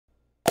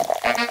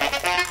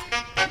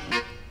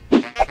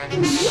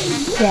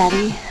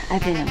Daddy,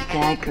 I've been a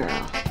bad girl.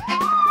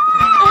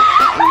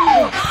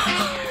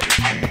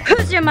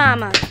 Who's your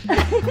mama?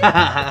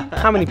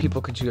 How many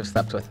people could you have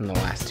slept with in the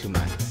last 2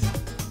 months?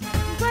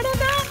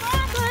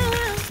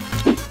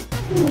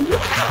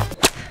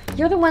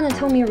 You're the one that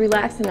told me to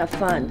relax and have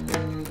fun.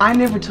 I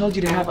never told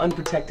you to have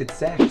unprotected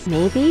sex.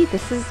 Maybe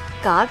this is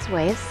God's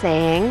way of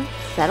saying,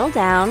 settle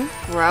down,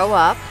 grow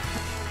up,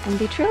 and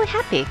be truly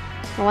happy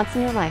for once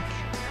in your life.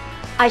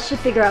 I should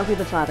figure out who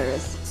the father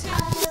is.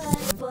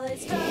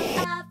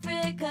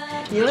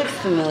 You look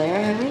familiar.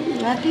 Have we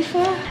met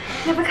before?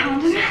 You have a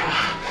condom?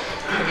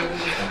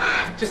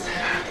 Just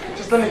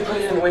let me put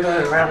it in and wiggle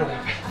it around a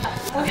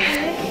little bit.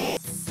 Okay.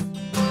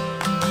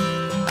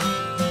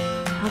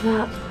 How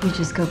about we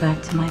just go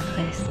back to my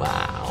place?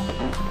 Wow.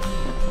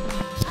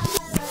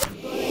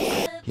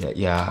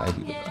 Yeah.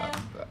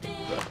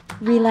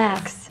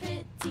 Relax.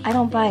 I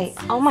don't bite.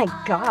 Oh my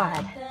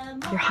God,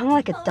 you're hung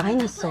like a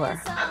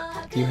dinosaur.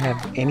 Do you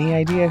have any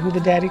idea who the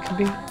daddy could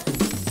be?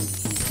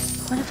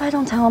 What if I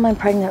don't tell him I'm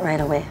pregnant right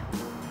away?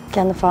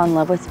 Get him to fall in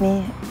love with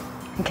me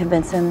and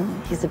convince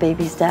him he's the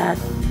baby's dad?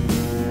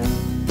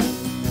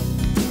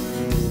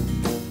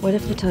 What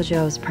if I told you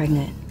I was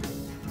pregnant?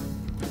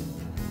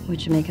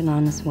 Would you make an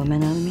honest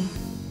woman out of me?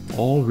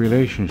 All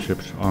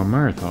relationships are a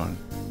marathon,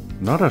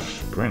 not a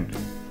sprint.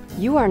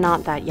 You are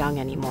not that young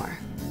anymore.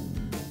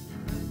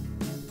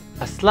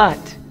 A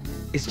slut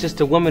is just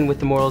a woman with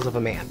the morals of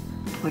a man.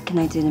 What can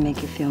I do to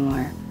make you feel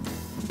more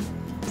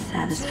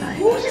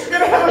satisfied? Ooh, she's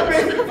gonna have a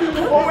baby!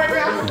 Oh my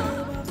God!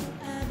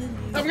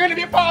 I'm gonna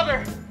be a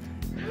father!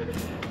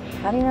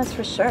 How do you know this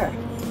for sure?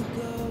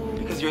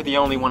 Because you're the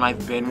only one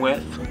I've been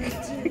with.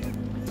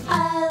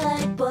 I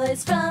like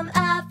boys from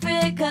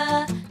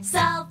Africa,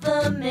 South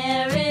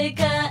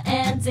America,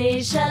 and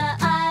Asia.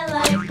 I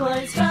like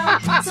boys from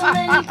so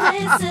many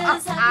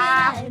places.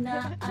 How can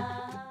I not?